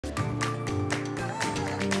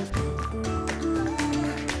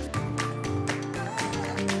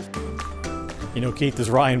You know, Keith, as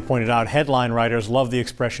Ryan pointed out, headline writers love the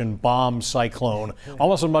expression bomb cyclone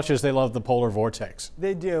almost as much as they love the polar vortex.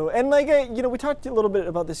 They do. And like, you know, we talked a little bit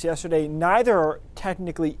about this yesterday. Neither are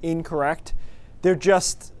technically incorrect. They're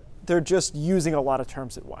just using a lot of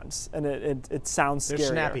terms at once, and it sounds scary.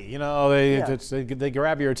 They're snappy, you know, they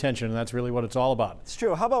grab your attention, and that's really what it's all about. It's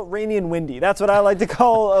true. How about rainy and windy? That's what I like to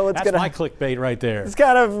call that's my clickbait right there. It's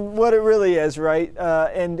kind of what it really is, right?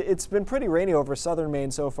 And it's been pretty rainy over southern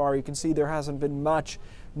Maine so far. You can see there hasn't been much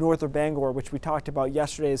north of Bangor, which we talked about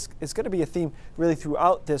yesterday, is going to be a theme really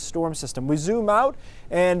throughout this storm system. We zoom out,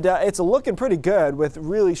 and it's looking pretty good with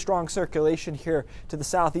really strong circulation here to the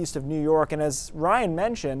southeast of New York. And as Ryan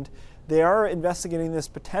mentioned, they are investigating this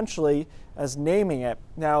potentially as naming it.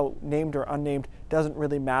 Now, named or unnamed doesn't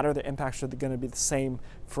really matter. The impacts are going to be the same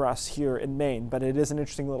for us here in Maine, but it is an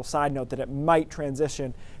interesting little side note that it might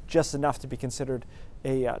transition just enough to be considered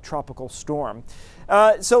a tropical storm.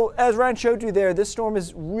 So as Ryan showed you there, this storm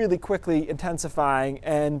is really quickly intensifying,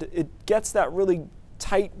 and it gets that really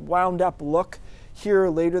tight, wound up look here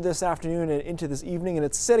later this afternoon and into this evening, and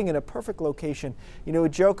it's sitting in a perfect location. You know, we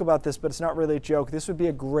joke about this, but it's not really a joke. This would be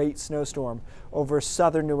a great snowstorm over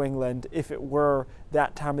southern New England if it were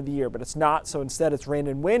that time of the year, but it's not. So instead it's rain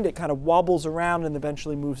and wind. It kind of wobbles around and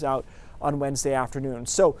eventually moves out on Wednesday afternoon.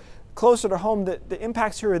 So closer to home, the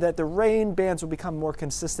impacts here are that the rain bands will become more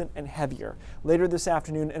consistent and heavier later this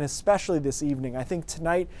afternoon and especially this evening. I think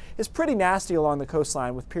tonight is pretty nasty along the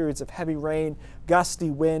coastline with periods of heavy rain, gusty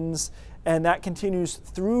winds, and that continues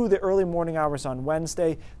through the early morning hours on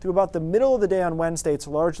Wednesday. Through about the middle of the day on Wednesday, it's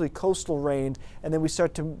largely coastal rain, and then we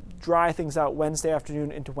start to dry things out Wednesday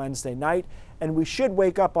afternoon into Wednesday night. And we should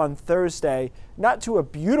wake up on Thursday, not to a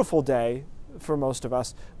beautiful day for most of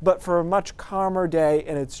us, but for a much calmer day,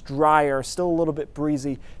 and it's drier, still a little bit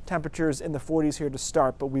breezy. Temperatures in the 40s here to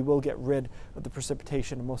start, but we will get rid of the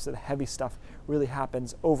precipitation, and most of the heavy stuff really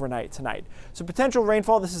happens overnight tonight. So potential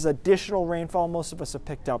rainfall, this is additional rainfall. Most of us have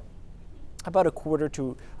picked up about a quarter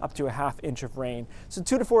to up to a half inch of rain. So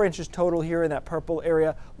 2 to 4 inches total here in that purple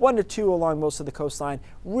area, 1 to 2 along most of the coastline.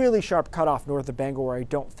 Really sharp cutoff north of Bangor, where I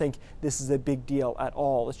don't think this is a big deal at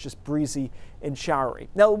all. It's just breezy and showery.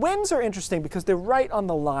 Now, winds are interesting because they're right on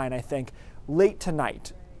the line, I think, late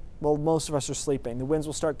tonight. Well, most of us are sleeping. The winds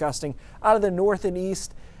will start gusting out of the north and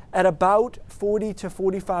east at about 40 to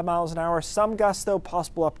 45 miles an hour. Some gusts, though,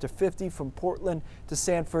 possible up to 50 from Portland to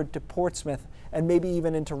Sanford to Portsmouth, and maybe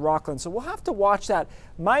even into Rockland. So we'll have to watch that.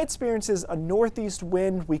 My experience is a northeast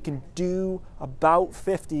wind, we can do about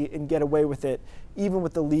 50 and get away with it, even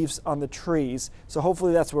with the leaves on the trees. So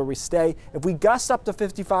hopefully that's where we stay. If we gust up to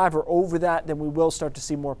 55 or over that, then we will start to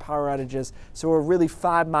see more power outages. So we're really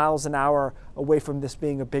 5 miles an hour away from this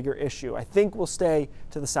being a bigger issue. I think we'll stay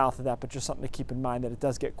to the south of that, but just something to keep in mind that it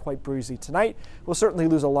does get quite breezy tonight. We'll certainly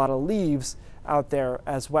lose a lot of leaves out there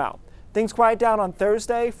as well. Things quiet down on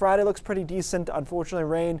Thursday. Friday looks pretty decent. Unfortunately,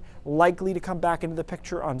 rain likely to come back into the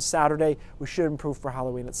picture on Saturday. We should improve for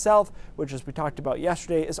Halloween itself, which, as we talked about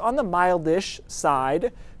yesterday, is on the mildish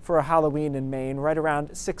side for a Halloween in Maine, right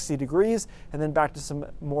around 60 degrees, and then back to some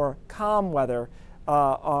more calm weather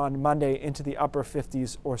on Monday into the upper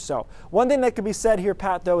 50s or so. One thing that could be said here,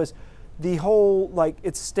 Pat, though, is the whole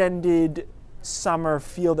extended summer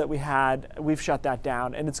feel that we had, we've shut that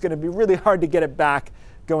down, and it's going to be really hard to get it back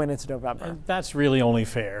going into November. That's really only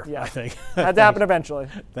fair, I think. Had to happen eventually.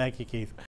 Thank you, Keith.